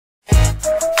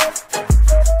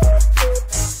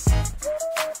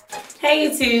Hey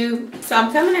YouTube, so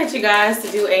I'm coming at you guys to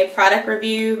do a product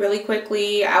review really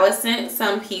quickly. I was sent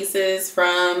some pieces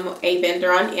from a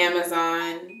vendor on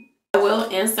Amazon. I will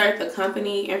insert the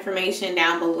company information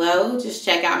down below. Just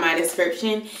check out my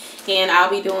description and I'll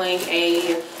be doing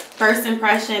a first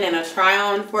impression and a try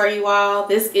on for you all.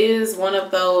 This is one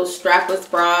of those strapless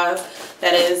bras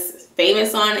that is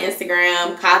famous on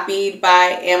Instagram, copied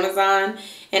by Amazon,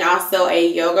 and also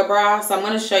a yoga bra. So I'm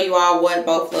going to show you all what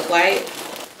both look like.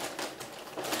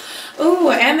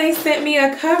 Ooh, and they sent me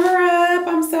a cover up.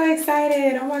 I'm so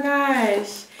excited. Oh my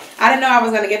gosh. I didn't know I was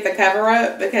going to get the cover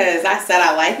up because I said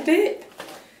I liked it.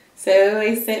 So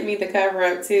they sent me the cover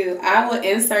up too. I will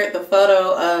insert the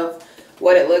photo of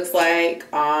what it looks like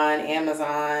on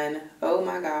Amazon. Oh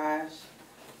my gosh.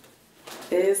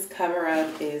 This cover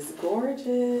up is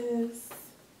gorgeous.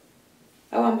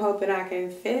 Oh, I'm hoping I can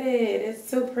fit it. It's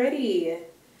so pretty.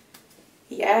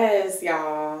 Yes,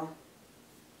 y'all.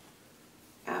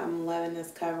 I'm loving this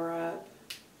cover up.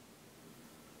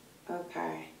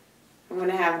 Okay. I'm going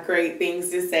to have great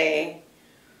things to say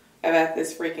about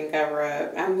this freaking cover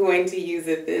up. I'm going to use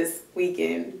it this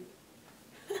weekend.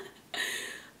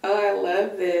 Oh, I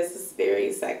love this. It's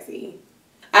very sexy.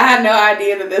 I had no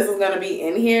idea that this was going to be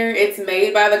in here. It's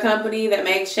made by the company that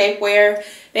makes shapewear.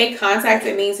 They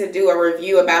contacted me to do a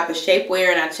review about the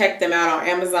shapewear, and I checked them out on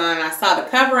Amazon, and I saw the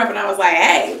cover up, and I was like,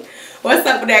 hey, what's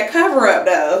up with that cover up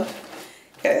though?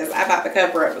 Because I thought the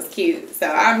cover up was cute. So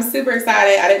I'm super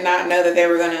excited. I did not know that they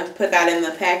were going to put that in the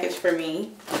package for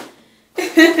me.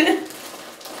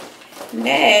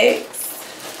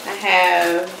 Next,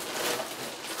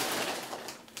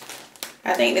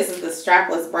 I think this is the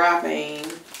strapless bra thing.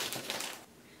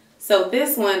 So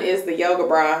this one is the yoga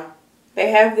bra.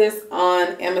 They have this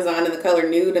on Amazon in the color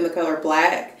nude and the color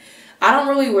black. I don't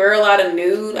really wear a lot of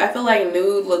nude. I feel like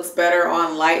nude looks better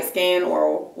on light skin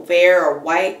or fair or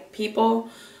white people.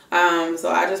 So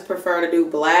I just prefer to do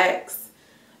blacks.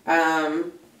 Off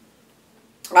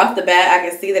the bat, I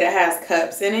can see that it has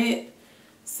cups in it.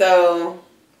 So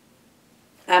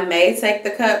I may take the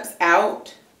cups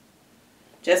out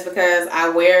just because I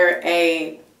wear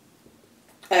a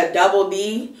double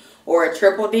D or a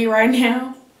triple D right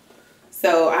now.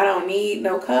 So I don't need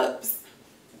no cups.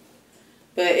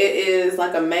 But it is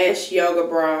like a mesh yoga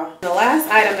bra. The last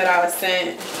item that I was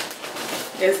sent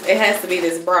is, it has to be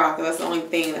this bra because that's the only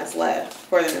thing that's left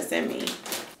for them to send me.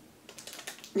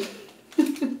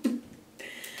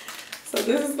 So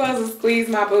this is supposed to squeeze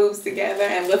my boobs together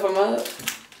and lift them up.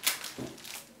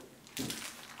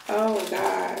 Oh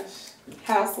gosh.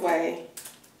 Houseway.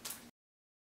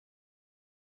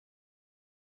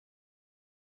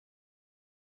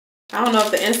 I don't know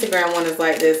if the Instagram one is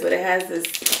like this, but it has this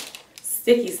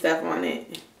sticky stuff on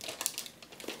it.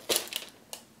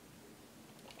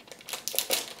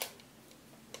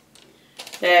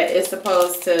 That is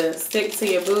supposed to stick to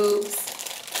your boobs.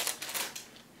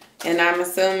 And I'm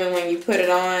assuming when you put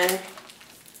it on,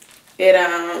 it's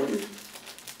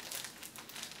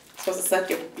supposed to suck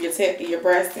your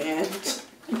breast in.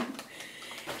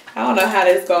 I don't know how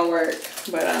this is gonna work,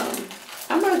 but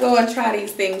I'm gonna go and try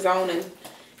these things on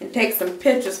and take some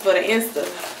pictures for the Insta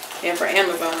and for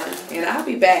Amazon, and I'll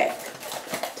be back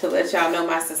to let y'all know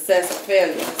my success or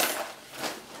failures.